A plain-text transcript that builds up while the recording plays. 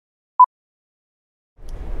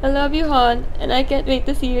I love you, Han, and I can't wait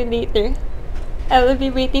to see you later. I will be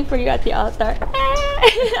waiting for you at the altar.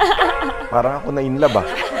 Parang ako na in love ah.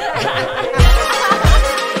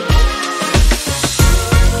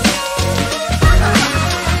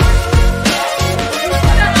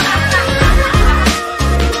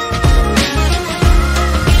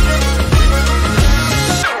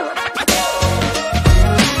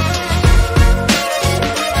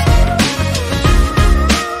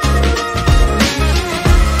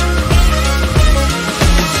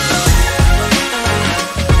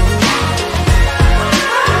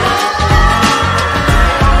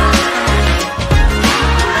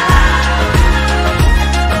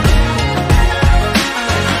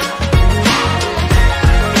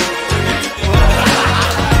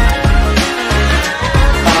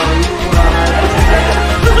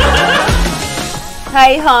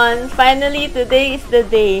 Hi Han, finally today is the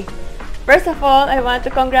day. First of all, I want to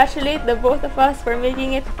congratulate the both of us for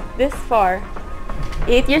making it this far.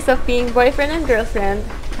 8 years of being boyfriend and girlfriend,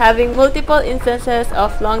 having multiple instances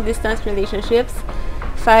of long-distance relationships,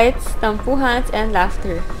 fights, tampuhans, and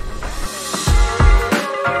laughter.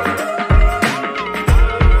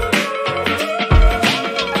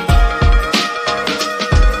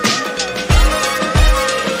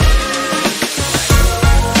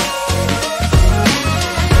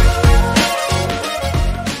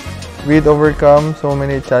 We'd overcome so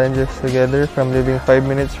many challenges together, from living 5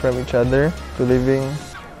 minutes from each other to living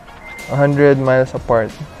 100 miles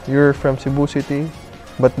apart. You're from Cebu City,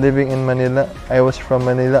 but living in Manila. I was from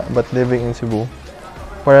Manila, but living in Cebu.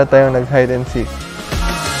 Para tayong nag-hide and seek.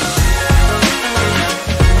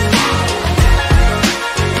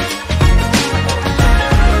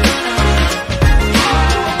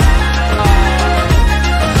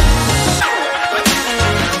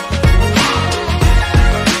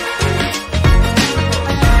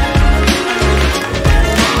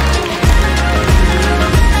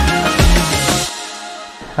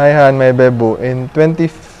 Hi Han, my bebo. In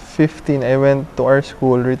 2015, I went to our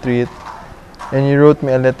school retreat and you wrote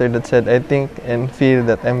me a letter that said, I think and feel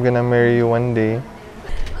that I'm gonna marry you one day.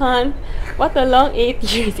 Han, what a long 8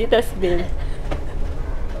 years it has been.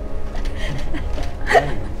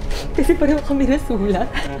 Kasi pareho kami nasulat.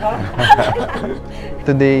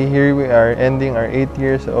 Today, here we are, ending our 8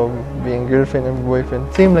 years of being girlfriend and boyfriend.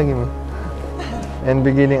 Same lagi mo. And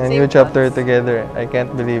beginning a new chapter together. I can't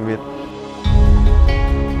believe it.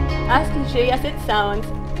 As cliche as it sounds,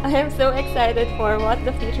 I am so excited for what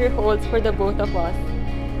the future holds for the both of us.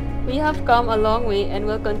 We have come a long way and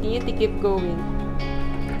will continue to keep going.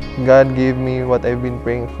 God gave me what I've been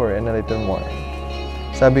praying for and a little more.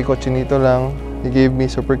 Sabi ko, chinito lang. He gave me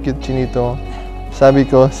super cute chinito. Sabi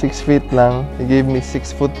ko, 6 feet lang. He gave me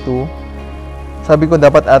 6'2". Sabi ko,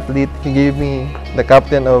 dapat athlete. He gave me the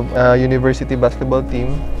captain of university basketball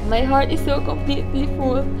team. My heart is so completely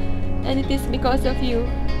full, and it is because of you.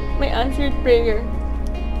 My answered prayer.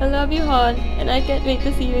 I love you, Han, and I can't wait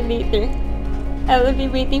to see you later. I will be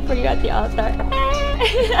waiting for you at the altar.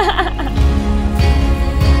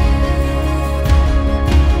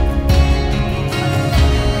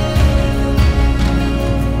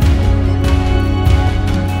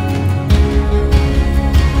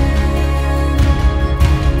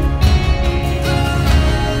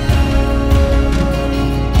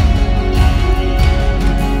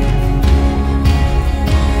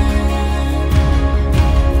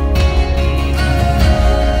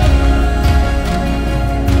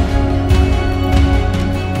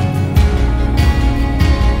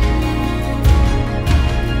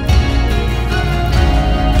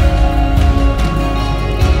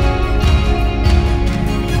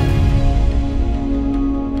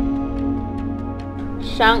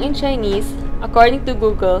 Shang in Chinese, according to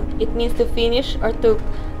Google, it means to finish or to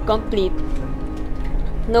complete.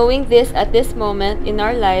 Knowing this at this moment in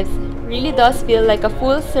our lives really does feel like a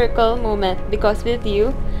full circle moment, because with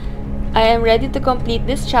you, I am ready to complete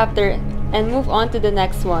this chapter and move on to the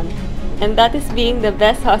next one. And that is being the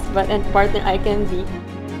best husband and partner I can be.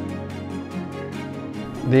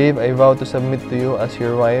 Dave, I vow to submit to you as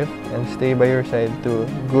your wife and stay by your side through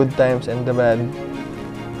good times and the bad.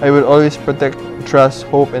 I will always protect, trust,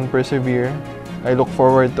 hope, and persevere. I look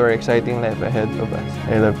forward to our exciting life ahead of us.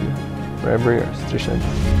 I love you. Forever yours, TRISHA.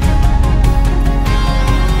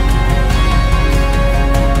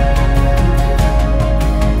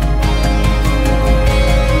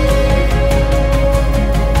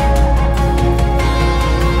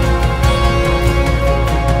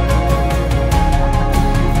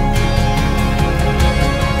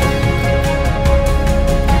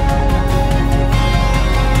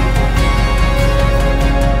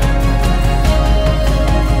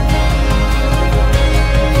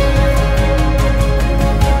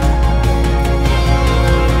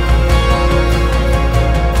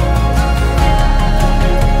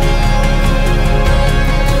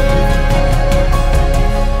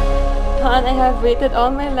 one I have waited all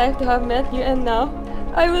my life to have met you, and now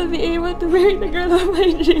I will be able to marry the girl of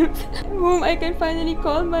my dreams, whom I can finally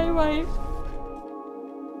call my wife.